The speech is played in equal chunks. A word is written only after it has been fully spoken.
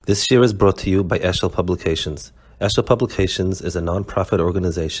This year is brought to you by Eshel Publications. Eshel Publications is a non-profit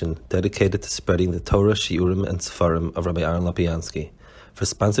organization dedicated to spreading the Torah, Shiurim, and Sefarim of Rabbi Aaron Lapiansky. For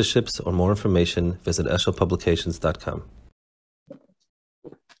sponsorships or more information, visit eshelpublications.com.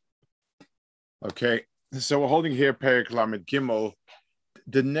 Okay, so we're holding here Perek Lamed Gimel.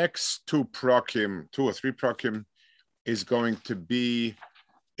 The next two or three prakim, is going to be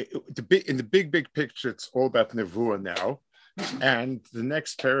in the big picture. It's all about Nevuah now, and the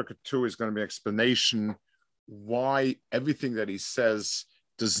next Perek 2 is going to be an explanation why everything that he says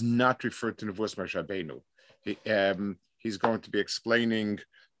does not refer to Nevuah Moshe Rabbeinu. He's going to be explaining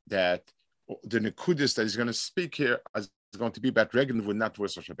that the Nekudis that he's going to speak here is going to be about Reg Nevuah, not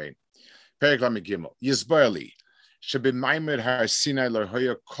Nevuah Moshe Rabbeinu. Perek Lamed Gimel. Yisbarli. Shebimaimed Har Sinai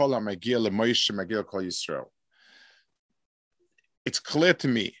Lohoya Kol HaMagia LeMoshe Magia Kol Yisrael. It's clear to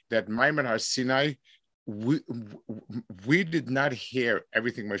me that Maimed Har Sinai, we did not hear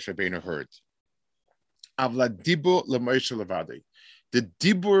everything Moshe Rabbeinu heard. Avla Dibur LeMoshe Levadi. The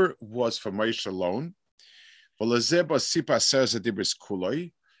Dibur was for Moshe alone. V'lezeba Sipra Serza Dibris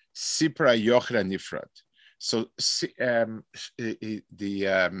Kuloi, Sipra Yochra Nifrat. So the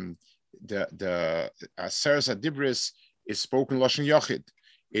Serza Dibris is spoken Lashon Yochid.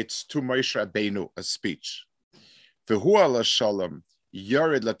 It's to Moshe Rabbeinu, a speech.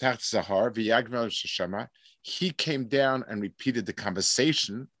 He came down and repeated the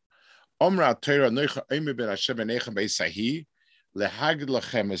conversation. Now,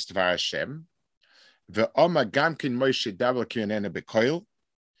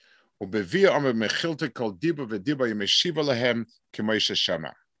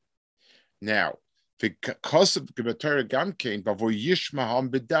 because of the Torah Gamkein, Bavo Yishmaham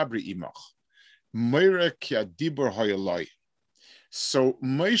Bedabri Imach. So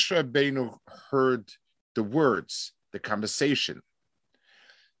Moshe Rabbeinu heard the words, the conversation.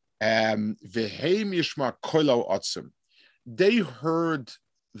 They heard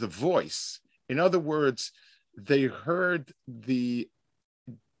the voice. In other words, they heard the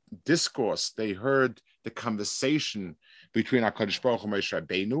discourse, they heard the conversation between HaKadosh Baruch Hu and Moshe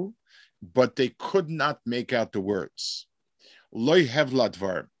Rabbeinu, but they could not make out the words. Loi hevla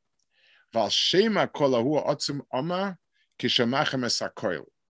dvar. Val shema kol ahu atzum ama kishamachem es hakoil.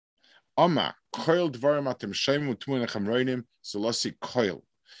 Ama koil dvarim atem shemu tmunechem roinim zolosi koil.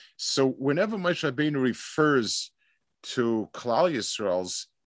 So whenever Moshe Rabbeinu refers to Klal Yisrael's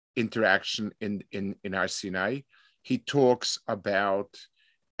interaction in Har Sinai, he talks about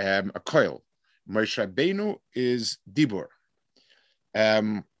a koil. Moshe Rabbeinu is dibur.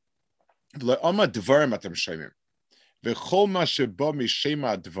 Ama dvarim atem shemim. V'chol ma sheba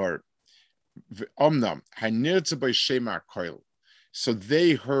mishema dvar. So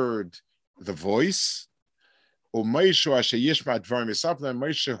they heard the voice. Moshe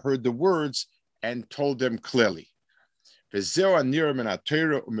heard the words and told them clearly.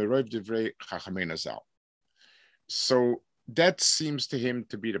 So that seems to him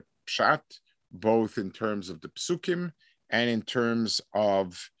to be the pshat, both in terms of the psukim and in terms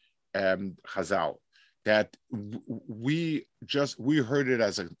of Chazal. That we heard it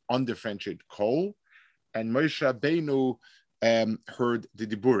as an undifferentiated kol, and Moshe Rabbeinu heard the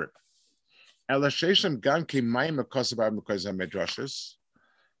diburim. Elasheshem gam kein mayim mekasabar mekazah medrashos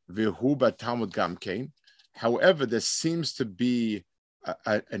v'hu b'talmud gam kein. However, there seems to be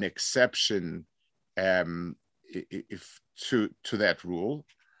an exception if to that rule.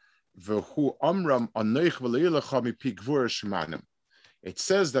 V'hu amram anoich v'leilecha mipi gvura shemanim. It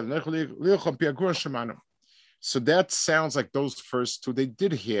says that so that sounds like those first two they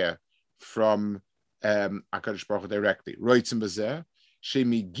did hear from HaKadosh Baruch Hu directly.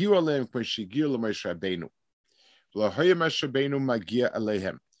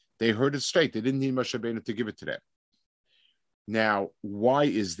 They heard it straight. They didn't need Moshe Rabbeinu to give it to them. Now, why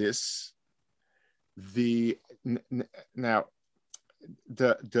is this? Let's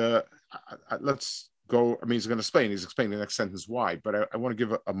go. I mean, he's going to explain. He's explaining the next sentence why, but I want to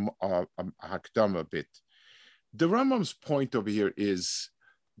give a hakdama a bit. The Rambam's point over here is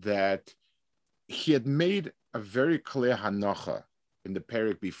that he had made a very clear hanacha in the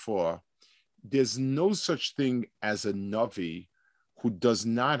perek before. There's no such thing as a navi who does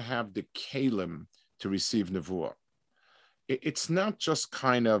not have the kalim to receive nevuah. It's not just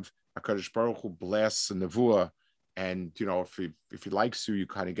kind of HaKadosh Baruch Hu blasts a nevuah, and if he likes you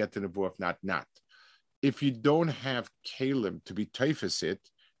kind of get the nevuah. If not, not. If you don't have kalim to be teifasit,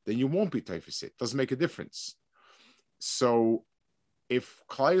 then you won't be teifasit. Doesn't make a difference. So if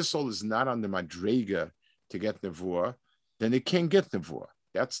Klal Yisrael is not on the madrega to get nevuah, then it can't get nevuah.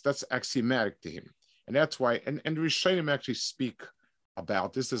 That's axiomatic to him. And that's why, and the Rishonim actually speak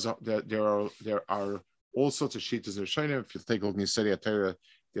about this. There are all sorts of shittas in Rishonim. If you take a look in Yisrael Torah,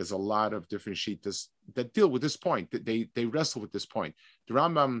 there's a lot of different shittas that deal with this point. That they wrestle with this point. The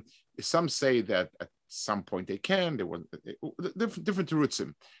Rambam, some say that at some point they can. There were different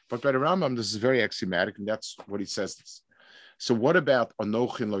terutzim, but by the Rambam, this is very axiomatic, and that's what he says. This. So what about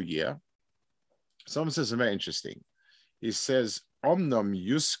Anochin Lo Yeh? Someone says very interesting. He says Omnam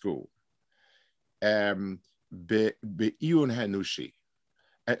Yusku Be'iun Hanushi.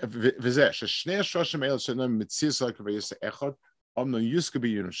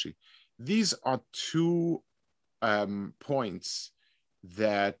 These are two points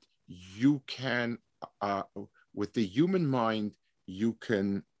that you can, with the human mind, you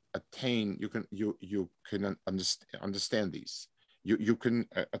can attain. You can understand these. You can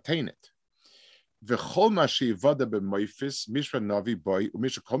attain it.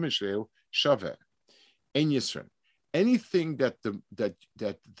 Anything that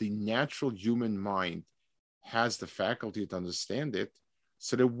the natural human mind has the faculty to understand it,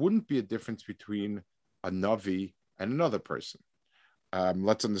 so there wouldn't be a difference between a Navi and another person.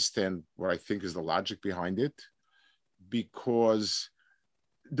 Let's understand what I think is the logic behind it, because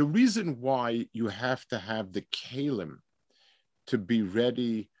the reason why you have to have the kalim to be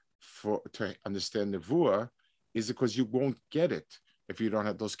ready to understand Nevuah is because you won't get it if you don't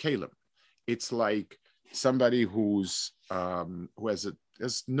have those kalim. It's like somebody who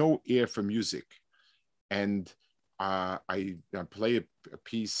has no ear for music, and I play a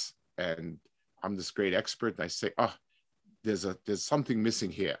piece, and I'm this great expert, and I say, there's something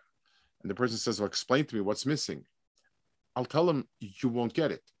missing here, and the person says, well, explain to me what's missing. I'll tell them, you won't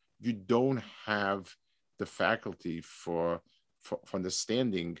get it. You don't have the faculty for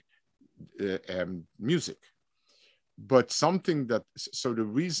understanding music. But something so the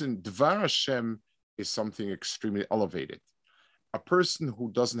reason Dvar Hashem is something extremely elevated. A person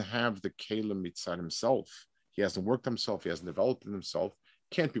who doesn't have the Kalim inside himself, he hasn't worked himself, he hasn't developed in himself,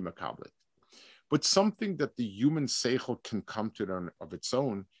 can't be makabel. But something that the human seichel can come to of its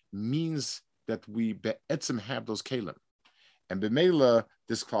own means that we be'etzim have those Kalim. And b'meila,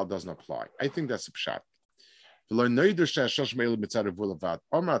 this cloud doesn't apply. I think that's a pshat.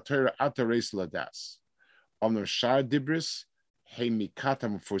 Shar dibris, hey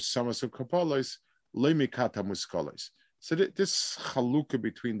mikatam for summers of kapolos, loy mikatam muskolos. So this chalukah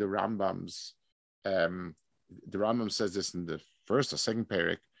between the Rambams, the Rambam says this in the first or second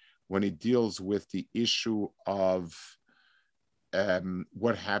parak when he deals with the issue of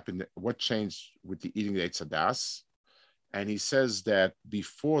what happened, what changed with the eating the Eitz Hadas, and he says that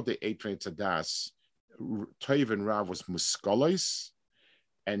before the ate Eitz Hadas, Toiv and Rav was muskolos,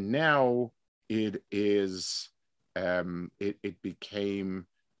 and now it is it became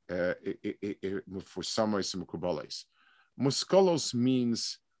for some ways some kubalos. Muskolos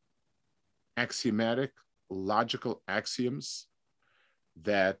means axiomatic, logical axioms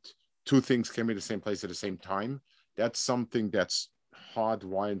that two things can be the same place at the same time. That's something that's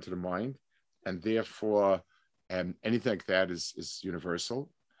hardwired into the mind, and therefore anything like that is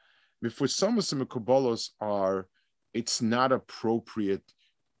universal. For some of the kubalos it's not appropriate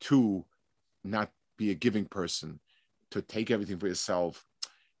to not be a giving person, to take everything for yourself.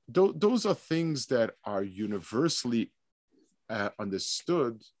 Those are things that are universally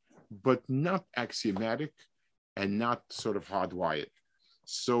understood, but not axiomatic and not sort of hardwired.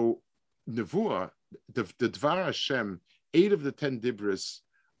 So Nevuah, the Dvar Hashem, 8 of the 10 Dibris,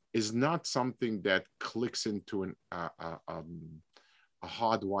 is not something that clicks into a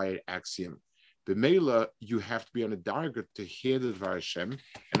hardwired axiom. B'meila, you have to be on a darga to hear the Dvar Hashem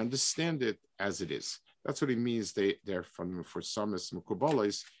and understand it as it is. That's what he means. They're for some as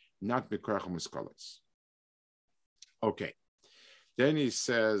mukubalos, not mikorach muskolos. Okay. Then he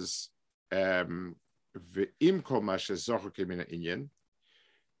says, V'im kol ma shezocher kemin ha'inyan.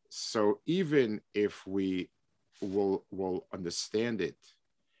 So even if we will understand it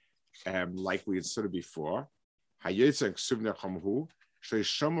like we had said before, hayetzek suvnei chamhu.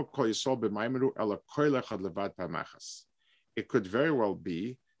 It could very well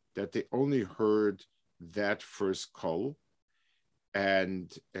be that they only heard that first kol,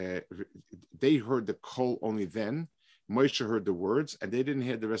 and they heard the kol only then. Moshe heard the words, and they didn't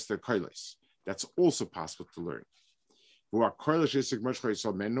hear the rest of the kolos. That's also possible to learn. And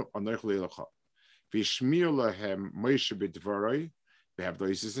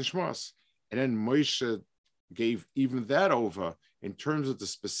then Moshe gave even that over in terms of the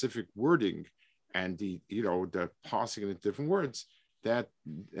specific wording and the passing in different words that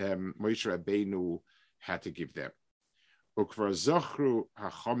Moshe Rabbeinu had to give them. You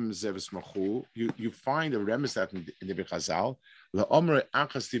find a remes that in the Chazal, le'omer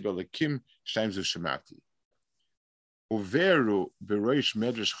achas diba lekim shteim zu shemati. Uveru beroish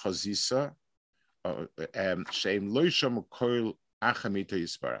medrash chazisa sheim lo yishamu koil achamita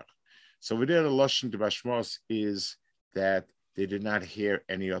yisbarach. So over there, the lashon to Bashmos is that they did not hear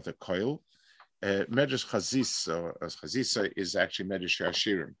any other koil. Medrash chazisa is actually medrash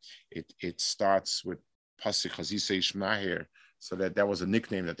Hashirim. It starts with Pasuk Chazisa Ishmael, so that was a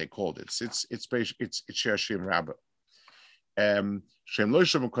nickname that they called it. It's Hashirim Rabbah. Shem lo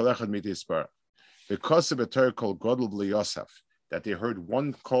yishamu kol echad mitisbar. Because of a Torah called Godel B'li Yosef, that they heard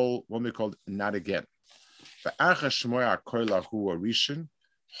one call, one we called not again. So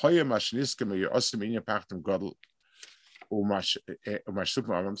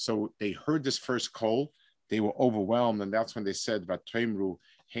they heard this first call, they were overwhelmed, and that's when they said, "Vatoimru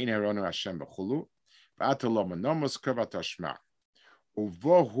hein haronu Hashem b'chulu, v'atalom anomos kavatashma."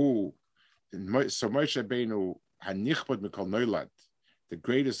 Uvohu, so Moshe Rabbeinu hanichbod mikol noilad, the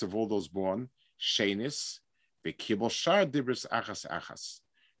greatest of all those born, shenis, v'kibol shar dibris achas achas.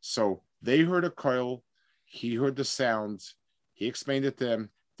 So they heard a coil, he heard the sounds, he explained it to them,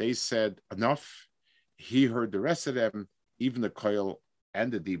 they said enough, he heard the rest of them, even the coil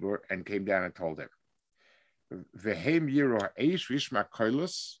and the dibur, and came down and told them. V'hem yiro ha'eish v'ishma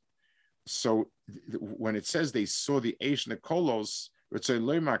koilos. So when it says they saw the eish and the kolos,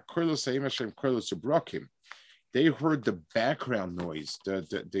 they heard the background noise, the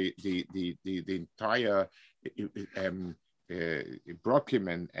entire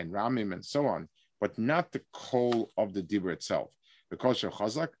brokim and ramim and so on, but not the kol of the dibur itself. Because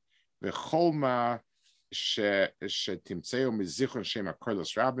chazak v'cholma shetimtzeu mizichron shema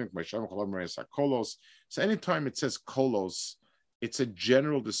kolos rabim k'ma'shem cholom meres hakolos. So anytime it says kolos, it's a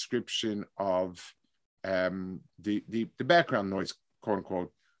general description of the background noise, quote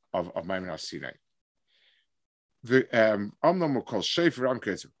unquote, of Maimon HaSinai. The Amnon will call Shefer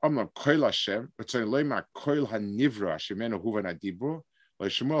Amkes Amnon Koil Hashem, but so Lema Koil Hanivra Shemenu Huvan Adibur,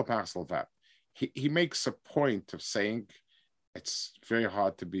 like Shemuel Paxalvat. He makes a point of saying it's very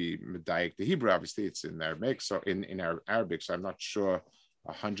hard to be medayik. The Hebrew, obviously, it's in Aramaic, so in Arabic, so I'm not sure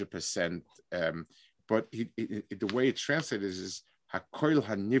 100%. But the way it's translated is Hakoil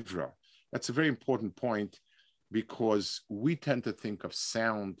Hanivra. That's a very important point because we tend to think of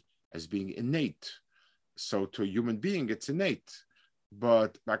sound as being innate. So to a human being, it's innate.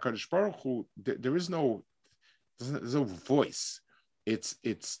 But by Kadosh Baruch Hu, there's no voice. It's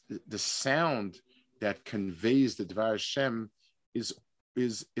the sound that conveys the Dvar Hashem is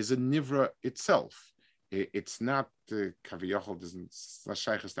a nivra itself. It's not kaviyachol. It's not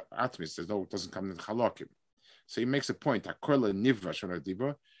shaykhs to atmis. Doesn't come in the halakim. So he makes a point. Hakoil nivra shona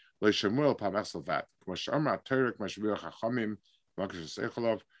dibra lo shemuel pamesel vat. K'mashama Torah k'mashbiach hachamim v'akash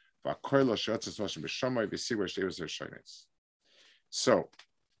secholov v'hakoil she'atzas v'shem b'shamay v'sivar she'evas ha'shonis. So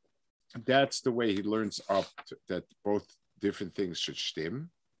that's the way he learns up that both different things should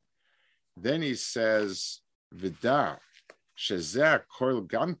stim. Then he says v'da shezeh koil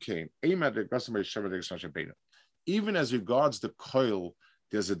gamkein eimad regasim b'shem b'shem b'shem. Even as regards the koil,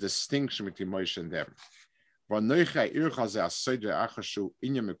 there's a distinction between Moshe and them.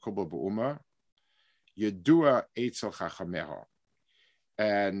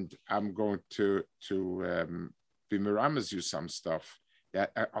 And I'm going to be miramas you some stuff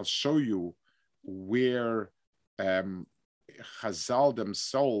that I'll show you where Chazal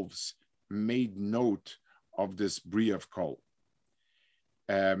themselves made note of this bria of kol.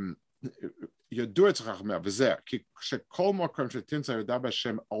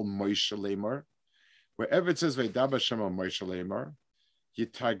 Wherever it says V'dab Hashem al Moshe Lemar,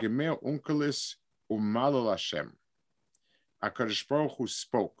 Yitagimeh Unkelis Umalol Hashem. HaKadosh Baruch Hu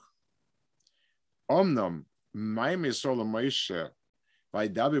spoke. Omnam Maim Yisrael Moshe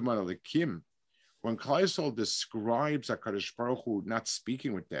V'dab Iman Alekim. When Klal Yisrael describes HaKadosh Baruch Hu not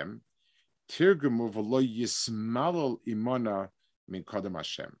speaking with them, Tirgumu V'lo Yismalol Imana Min Kodem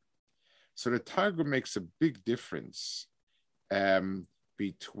Hashem. So the Targum makes a big difference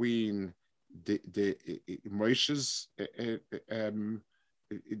between the Moshe's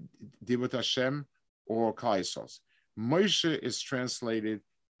Dibut Hashem or Klal Yisrael's. Moshe is translated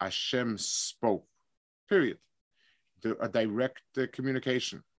Hashem spoke, period. A direct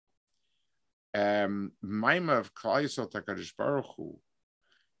communication. Maima of Klal Yisrael HaKadosh Baruch Hu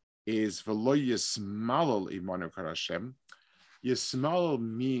is V'lo Yismalol Imanu Kar Hashem. Yismalol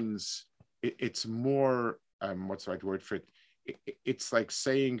means it's more, what's the right word for it? It's like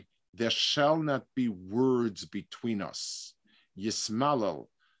saying, there shall not be words between us. Yismalal.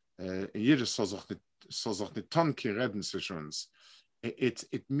 In Yiddish, soll sich nicht tonke reden zwischen uns.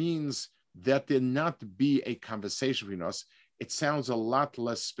 It means that there not be a conversation between us. It sounds a lot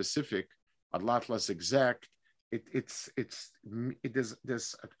less specific, a lot less exact. There's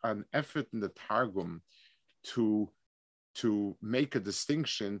an effort in the Targum to make a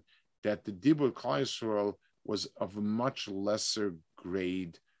distinction that the Dibur Klal Yisrael was of a much lesser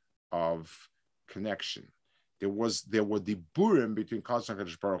grade of connection. There were diburim between Klal Yisrael and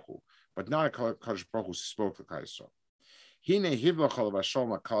Kadosh Baruch Hu, but not a Kadosh Baruch Hu spoke to Klal Yisrael.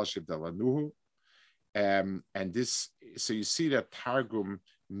 And this, so you see that Targum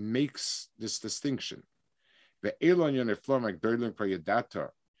makes this distinction. So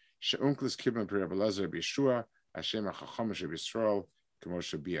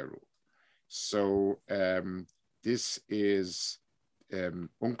this is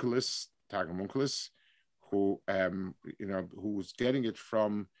Onkelos, Targum Onkelos, who's getting it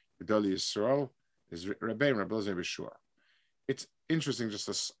from Gedolei Yisrael, is Rabbi Elazar B'Shua. It's interesting,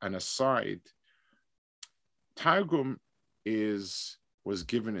 just an aside. Targum was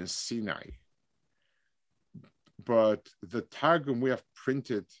given in Sinai, but the Targum we have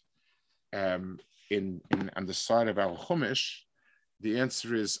printed on the side of our Chumash, the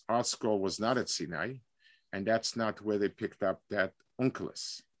answer is our scroll was not at Sinai, and that's not where they picked up that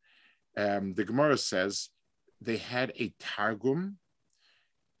Onkelos. The Gemara says they had a Targum.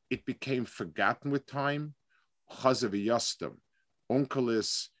 It became forgotten with time. Chazav Yastam,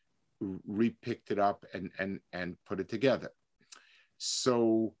 Onkelos repicked it up and put it together.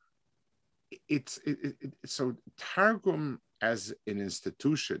 So so Targum as an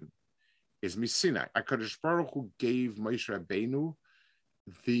institution is Misinai. HaKadosh Baruch Hu gave Moshe Rabbeinu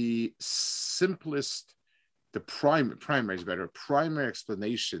the simplest, primary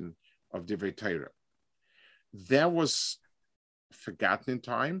explanation of Divrei Torah. That was forgotten in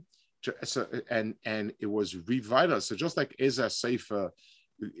time, and it was revitalized. So just like Ezra Sefer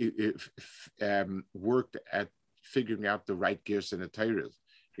worked at figuring out the right gears in the Torah,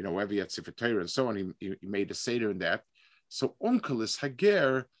 wherever he had Sefer Torah and so on, he made a seder in that. So Onkelos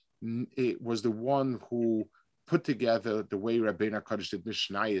Hager was the one who put together the way Rabbeinu HaKadosh did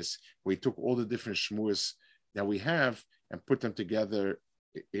Mishnayos, where he took all the different shmuas that we have and put them together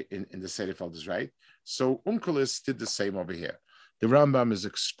in the Seder Feldes, right? So Onkelos did the same over here. The Rambam is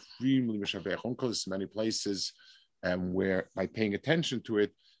extremely mishavech Onkelos in many places, where by paying attention to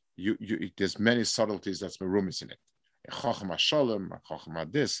it, there's many subtleties that's merumis in it. Chacham Shalom, Chacham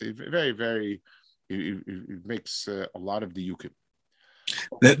this, very, very, it makes a lot of the yukim.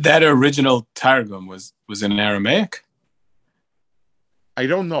 That original Targum was in Aramaic? I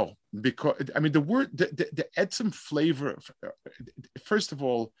don't know, because the word, the etzem flavor. First of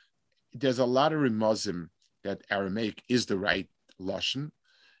all, there's a lot of remazim that Aramaic is the right lashon.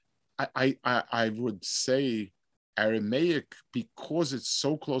 I would say Aramaic, because it's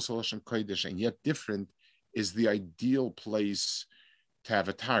so close to Lashon Kodesh and yet different, is the ideal place to have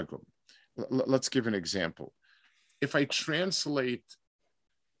a Targum. Let's give an example. If I translate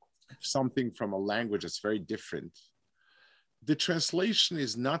something from a language that's very different, the translation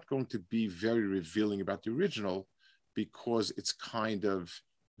is not going to be very revealing about the original, because it's kind of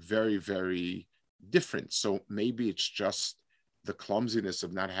very, very different. So maybe it's just the clumsiness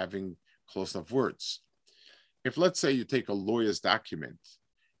of not having close enough words. If, let's say, you take a lawyer's document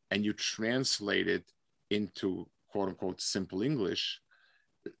and you translate it into quote unquote simple English,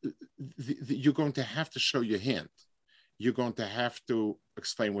 you're going to have to show your hand. You're going to have to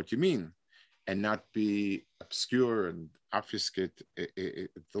explain what you mean and not be obscure and obfuscate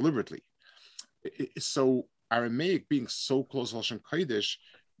deliberately. So Aramaic being so close to Lashon Kodesh,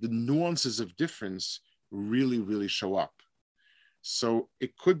 the nuances of difference really, really show up. So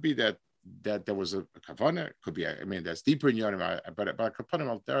it could be that there was a kavanah. It could be, that's deeper in Yonim, but kavanah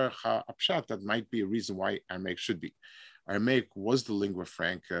al derech hapshat, that might be a reason why Aramaic should be. Aramaic was the lingua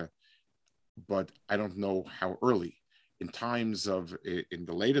franca, but I don't know how early. In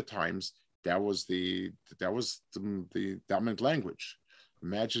the later times, that was the dominant language.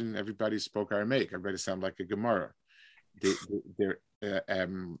 Imagine everybody spoke Aramaic. Everybody sounded like a Gemara.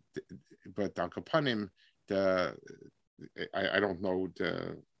 But Al Kapanim, I don't know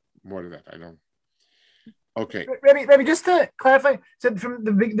more than that. I don't. Okay. Rabbi, just to clarify, so from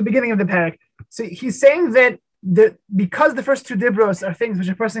the beginning of the parak, so he's saying that because the first two dibros are things which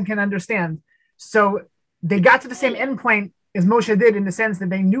a person can understand, so they got to the same endpoint as Moshe did, in the sense that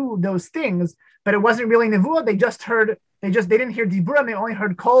they knew those things, but it wasn't really nevuah. They didn't hear dibura, they only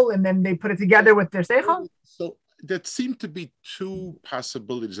heard kol, and then they put it together with their seichel. So there seem to be two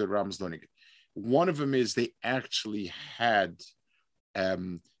possibilities that Ram's learning. One of them is they actually had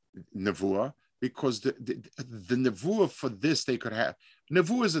nevuah. because the nevuah for this they could have.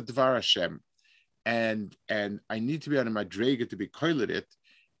 Nevuah is a Dvar Hashem, and I need to be on a madrega to be koiled it.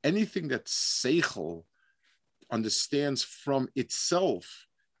 Anything that seichel understands from itself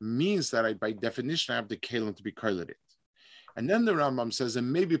means that I, by definition, I have the kelim to be koiled it. And then the Rambam says,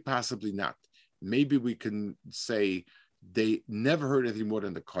 and maybe possibly not. Maybe we can say they never heard anything more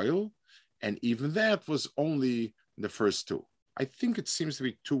than the koil, and even that was only the first two. I think it seems to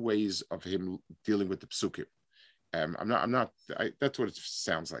be two ways of him dealing with the psukim. That's what it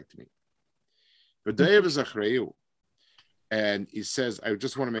sounds like to me. But and he says, I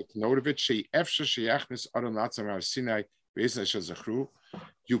just want to make note of it.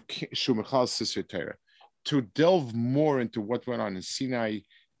 To delve more into what went on in Sinai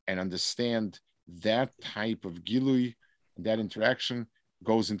and understand that type of gilui, that interaction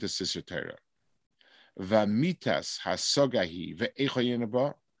goes into Sisr Torah. Vamitas hasogahi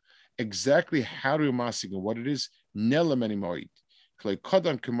ve'echoyenaba, exactly how to masig and what it is. Nelamanimoid,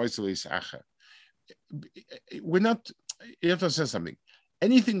 kleikodan kemoiselis acha. We're not. You have to understand something.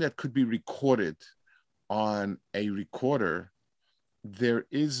 Anything that could be recorded on a recorder, there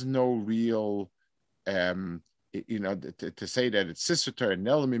is no real, to say that it's Sisr Torah,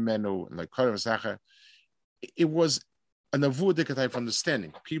 Nelamimenu, and like Kodam Sacha. It was a navuah type of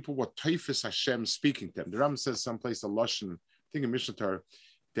understanding. People were Taifis Hashem speaking to them. The Ram says someplace a Lashon, I think in Mishnah Torah,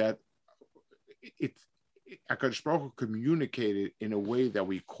 that HaKadosh Baruch Hu communicated in a way that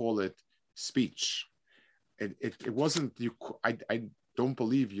we call it speech. It wasn't, I don't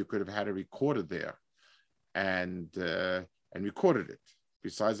believe you could have had it recorded there and recorded it.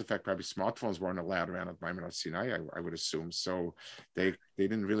 Besides the fact probably smartphones weren't allowed around at Maimon Sinai, I would assume. So they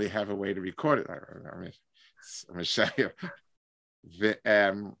didn't really have a way to record it. I mean, I'm going to show you.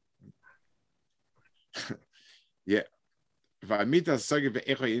 Yeah.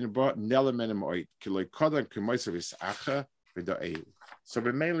 So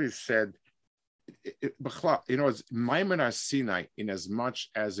B'meili said, it's Maimon Sinai in as much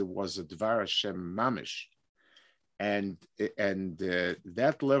as it was a Dvar Hashem Mamish, and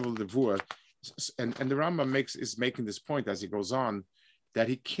that level of Nevuah, and the Rambam is making this point as he goes on, that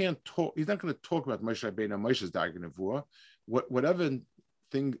he can't talk. He's not going to talk about Moshe Rabbeinu and Moshe's Darga Nevuah. Whatever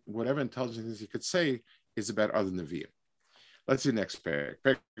intelligent things he could say is about other Nevi'im. Let's see next parak.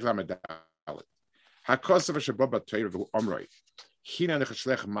 Hakosav Shabbat Torah v'Omroi. Hina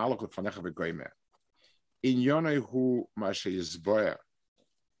nechashlech malach lefanecha v'goymer. Inyonei hu mashe yizboya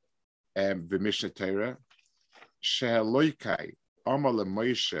b'Mishnah Torah sheheloikai Amar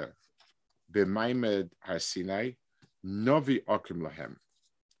leMoshe b'Maimed Har Sinai novi okim lahem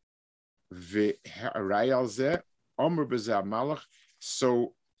v'haray al zeh Amar b'zeh malach.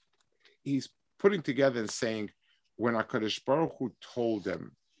 So he's putting together and saying, when HaKadosh Baruch Hu told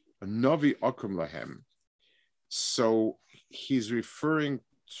them novi okim lahem, so he's referring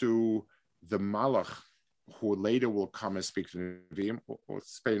to the Malach who later will come and speak to the Nevi'im. We'll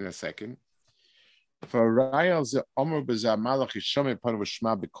explain in a second. So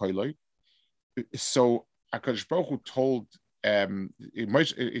HaKadosh Baruch Hu told he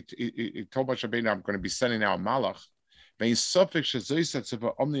told Moshe Rabbeinu, I'm going to be sending out a Malach.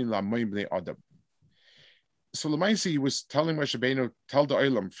 So Lamaisi, he was telling Moshe Rabbeinu, tell the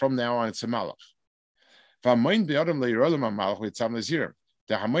Olam, from now on it's a Malach. The Hamoin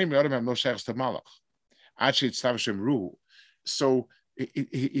Be'adam have no shaykhs to Malach. Actually, it's Tavshem Ruhu. So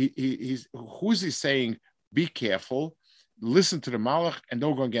who's he saying? Be careful, listen to the Malach, and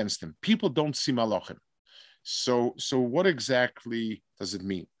don't go against him. People don't see Malachim. So what exactly does it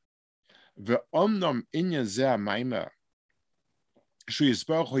mean? The Omnam Inya Zeh Maima Shu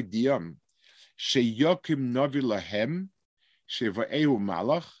Yisbarach Hoidiyam Sheyokim Novi Lahem Shevaehu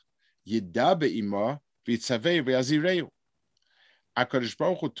Malach Yidabe Ima V'Tzavei V'Azireu. HaKadosh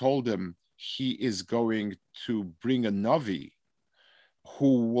Baruch Hu told him he is going to bring a Navi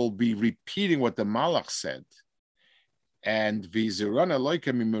who will be repeating what the Malach said. And V'Ziran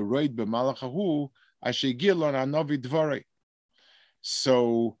Eloikem Imeroid B'Malachahu Ashegir Lon HaNavi Dvarei.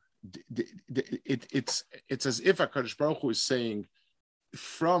 So it's as if HaKadosh Baruch Hu is saying,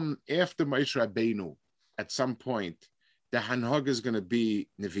 from after Moshe Rabbeinu, at some point, the Hanhag is going to be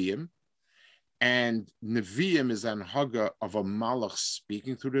Nevi'im, and Nevi'im is an Hanhaga of a Malach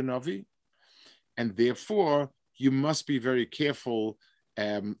speaking through the Navi, and therefore you must be very careful.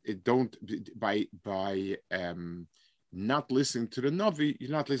 Don't by not listening to the Navi, you're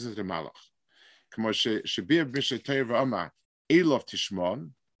not listening to the Malach. Shabir B'Mishnah Torah v'Amar Elov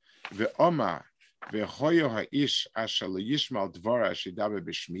Tishmon v'Amar v'Hoyo Ha'ish Asher LeYishmal Dvara Shedaber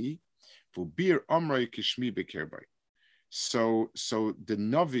B'Shmi v'Bir Amrei Kishmi B'Kerbei. So the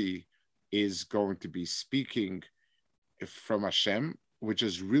Navi is going to be speaking from Hashem, which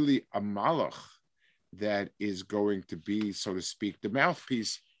is really a malach that is going to be, so to speak, the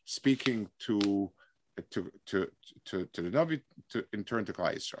mouthpiece speaking to the Navi, in turn to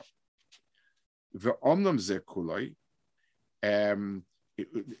Klal Yisrael.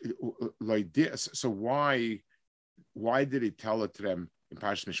 So why did he tell it to them in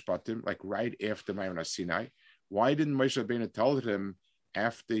Parshas Mishpatim, like right after Maimon Sinai? Why didn't Moshe Rabbeinu tell it to him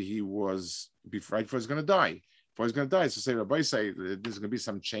after he was, right before he's going to die? Before he's going to die, so say Rabbi say there's going to be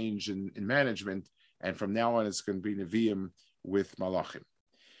some change in management, and from now on it's going to be Nevi'im with Malachim.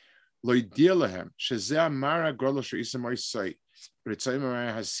 Lo yidia lehem shezeh amara grolo she'isa Moshe ritzayim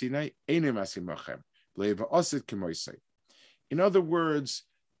amara hasinai einu masim machem leiva osid k'Moshe. In other words,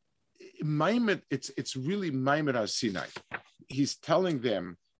 Maimed, it's really Maimed HaSinai. He's telling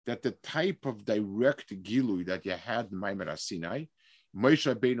them that the type of direct gilui that you had in Maimed HaSinai, Moshe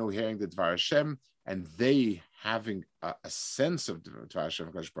Rabbeinu hearing the Dvar Hashem, and they having a sense of the Dvar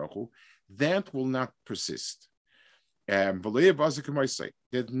Hashem, that will not persist. There's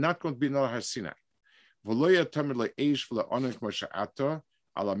not going to be another Har Sinai. He'll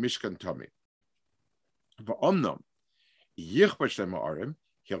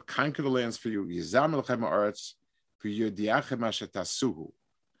conquer the lands for you.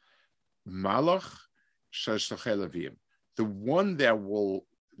 Malach, the one that will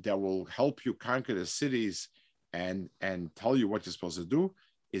help you conquer the cities and tell you what you're supposed to do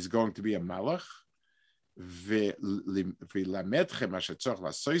is going to be a malach.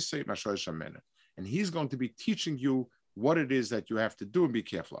 And he's going to be teaching you what it is that you have to do and be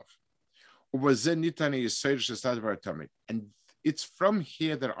careful of. And it's from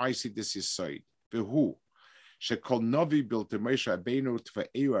here that I see this Yesod. Who? Navi built the Moshe Rabbeinu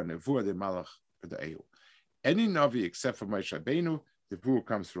Tva'eu Nevuah the Malach the Eu. Any Navi except for Moshe Rabbeinu, the Nevuah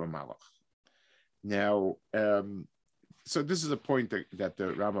comes through a Malach. Now, so this is a point that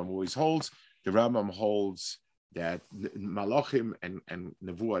the Rambam always holds. The Rambam holds that Malachim and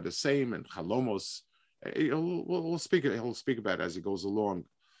Nevuah are the same, and Chalomos. He'll speak about it as he goes along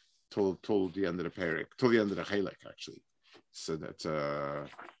till the end of the Perek, till the end of the Chelek, actually. So that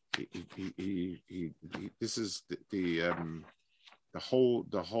this is the whole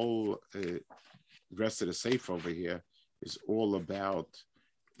rest of the Sefer over here is all about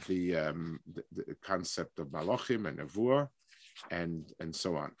the concept of Malachim and Nevuah and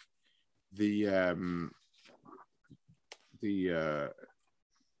so on. The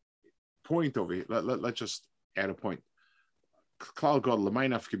point over here. Let's just add a point. Klal God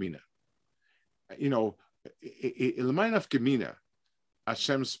l'maynaf gemina. You know, l'maynaf gemina.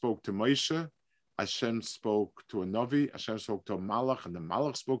 Hashem spoke to Moshe. Hashem spoke to a Navi. Hashem spoke to a Malach, and the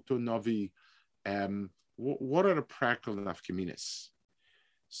Malach spoke to a Navi. What are the practical nafkeminas?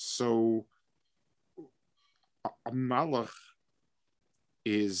 So, a Malach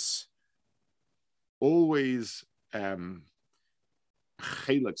is always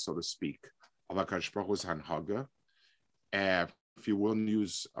chelik, so to speak, of HaKadosh Baruch Hu's hanhaga. If you will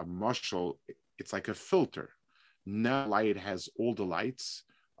use a mashal, it's like a filter. Now light has all the lights.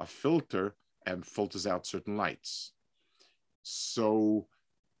 A filter filters out certain lights. So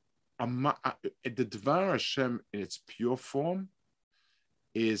the Dvar Hashem in its pure form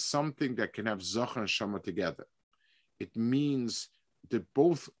is something that can have Zohar and Shama together. It means that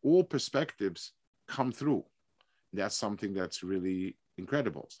all perspectives come through. That's something that's really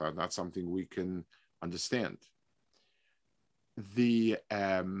incredible. So not something we can understand.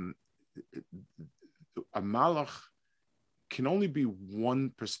 A malach can only be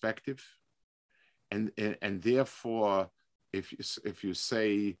one perspective, and therefore, if you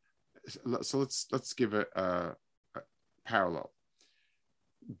say, so let's give a parallel.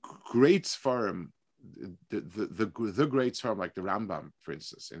 Great Sfarim, the great Sfarim, like the Rambam, for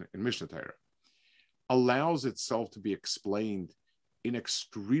instance, in Mishnah Torah, allows itself to be explained in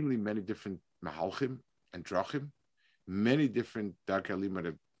extremely many different mahalchim and drachim, many different darkei lima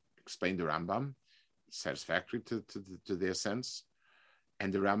that explain the Rambam, satisfactory to their sense,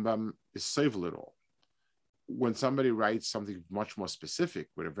 and the Rambam is sovel it all. When somebody writes something much more specific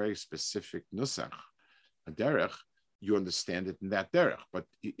with a very specific nusach, a derech, you understand it in that derech, but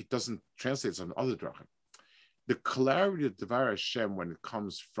it doesn't translate on other drachim. The clarity of Dvar Hashem when it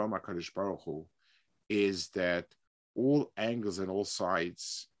comes from HaKadosh Baruch Hu is that all angles and all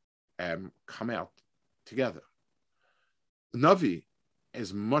sides come out together. The Navi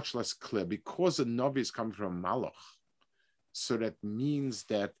is much less clear because the Navi is coming from Malach. So that means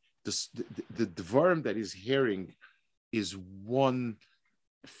that the Dvarim that he's hearing is one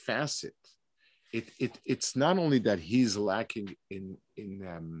facet. It's not only that he's lacking in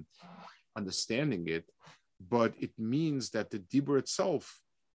understanding it, but it means that the dibur itself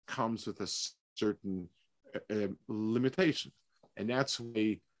comes with a certain limitation, and that's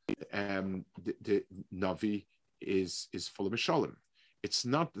why the Navi is full of mishalim. It's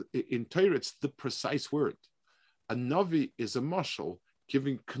not in Torah; it's the precise word. A Navi is a mashal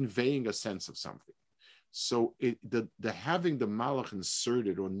conveying a sense of something. So the having the malach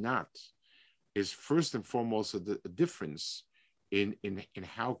inserted or not is first and foremost a difference in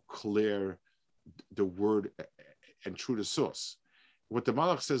how clear the word and true the source. What the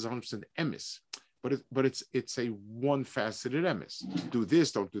malach says is 100% emes, but it's a one-faceted emes. Do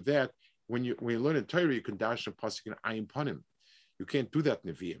this, don't do that. When you learn in Torah, you can dash a pasuk in ayin panim. You can't do that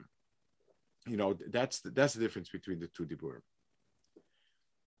in Nevi'im. That's the difference between the two diburim.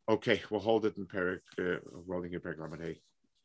 Okay, we'll hold it in Perek, rolling in Perek Lamed Hey.